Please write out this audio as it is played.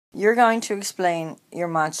You're going to explain your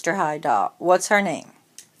Monster High doll. What's her name?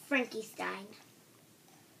 Frankie Stein.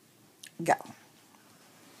 Go.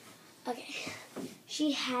 Okay.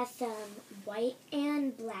 She has some white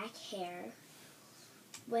and black hair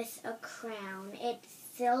with a crown. It's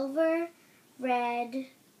silver, red,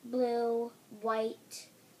 blue, white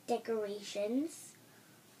decorations.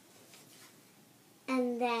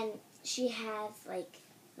 And then she has like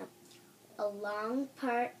a long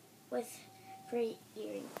part with for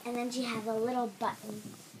earrings. And then she has a little button.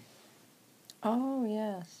 Oh,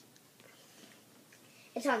 yes.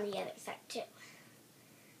 It's on the other side too.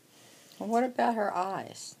 What about her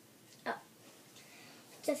eyes? Oh,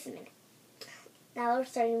 just a minute. Now we're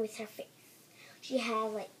starting with her face. She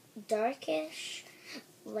has like darkish,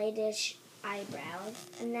 lightish eyebrows,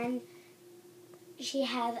 and then she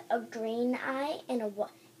has a green eye and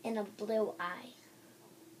a blue eye.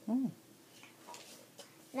 Mm.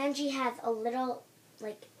 Then she has a little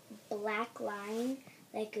like black line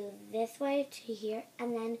that goes this way to here,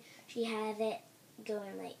 and then she has it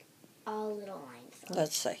going like all little lines.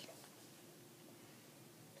 Let's see.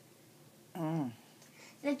 Mm.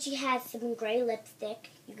 Then she has some gray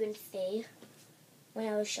lipstick. You can see when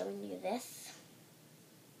I was showing you this.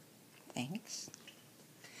 Thanks.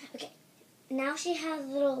 Okay, now she has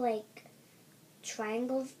little like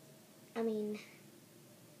triangles.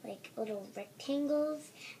 Like little rectangles,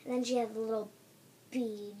 and then she has little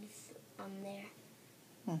beads on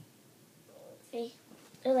there. See?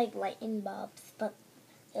 They're like lightning bulbs, but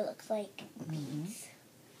it looks like beads.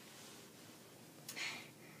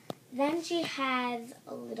 Then she has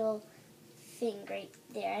a little thing right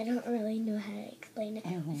there. I don't really know how to explain it.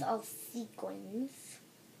 It's all sequins.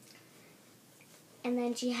 And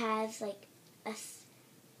then she has like a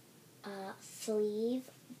sleeve,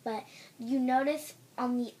 but you notice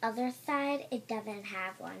on the other side it doesn't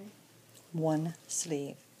have one. One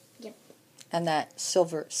sleeve. Yep. And that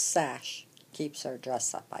silver sash keeps her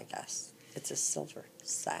dress up, I guess. It's a silver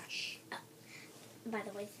sash. By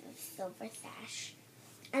the way, it's a silver sash.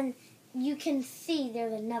 And you can see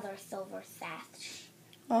there's another silver sash.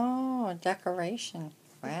 Oh, decoration.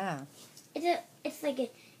 Wow. It's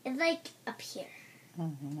like up here.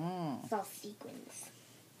 Mm-hmm. It's all sequins.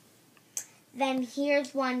 Then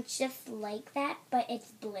here's one just like that, but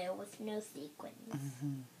it's blue with no sequins.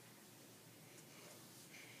 Mm-hmm.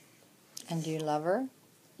 And do you love her?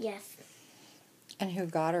 Yes. And who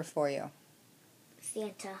got her for you?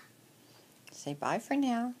 Santa. Say bye for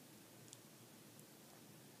now.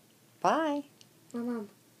 Bye. Mom.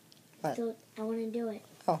 What? So I want to do it.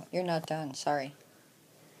 Oh, you're not done. Sorry.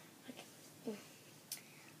 Okay.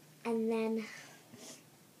 And then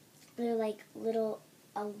they're like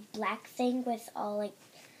a black thing with all like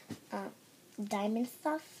diamond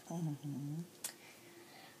stuff. Mm-hmm.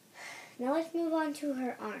 Now let's move on to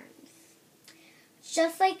her arms.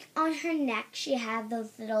 Just like on her neck, she has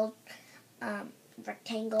those little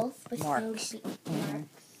rectangles with Marks.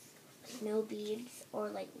 Snow beads or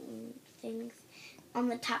like things. On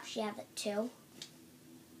the top, she has it too.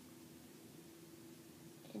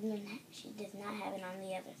 And then she does not have it on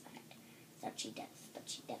the other side. So she does, but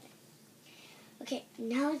she doesn't. Okay,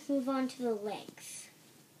 now let's move on to the legs.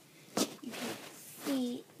 You can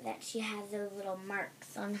see that she has those little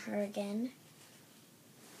marks on her again.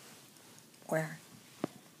 Where?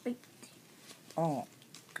 Right. Oh,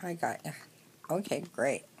 I got you. Okay,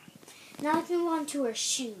 great. Now let's move on to her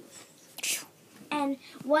shoes. And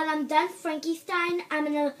when I'm done Frankie Stein,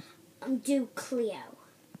 I'm going to do Cleo.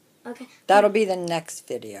 Okay? That'll be the next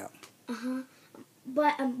video. Uh-huh.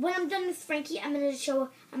 But when I'm done with Frankie, I'm going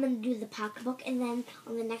to do the pocketbook, and then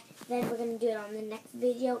then we're going to do it on the next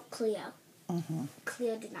video, Cleo. Mm-hmm.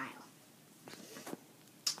 Cleo Denial.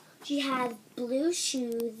 She has blue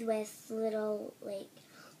shoes with little, like,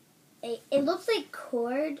 it looks like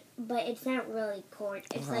cord, but it's not really cord.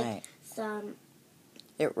 It's like some...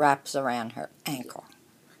 It wraps around her ankle.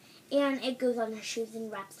 And it goes on her shoes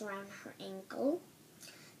and wraps around her ankle.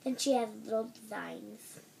 Then she has little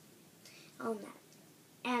designs on that.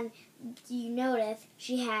 And you notice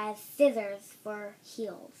she has scissors for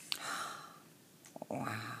heels. Wow.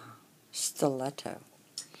 Stiletto.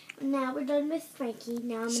 Now we're done with Frankie.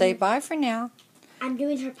 Now Say bye for now. I'm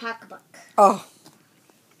doing her pocketbook. Oh.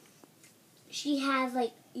 She has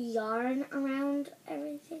like yarn around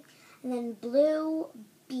everything. And then blue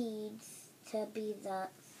beads to be the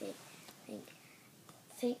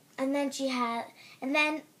thing. And then she has, and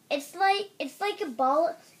then it's like a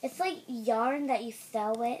ball. It's like yarn that you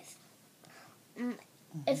sew with.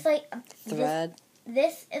 It's like thread.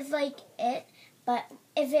 This is like it, but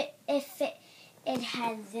if it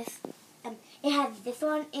has this it has this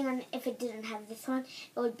one, and if it didn't have this one,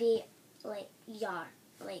 it would be like yarn.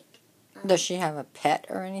 Does she have a pet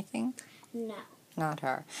or anything? No. Not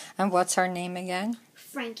her. And what's her name again?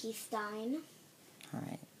 Frankie Stein. All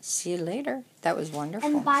right. See you later. That was wonderful.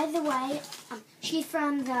 And by the way, she's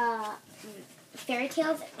from the fairy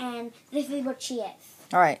tales, and this is what she is.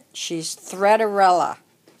 All right. She's Threadarella.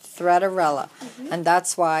 Threadarella. And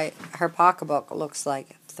that's why her pocketbook looks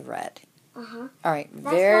like thread. Uh-huh. All right.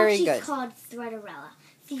 That's Very why she's good. called Threadarella.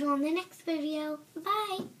 See you on the next video.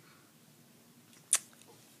 Bye.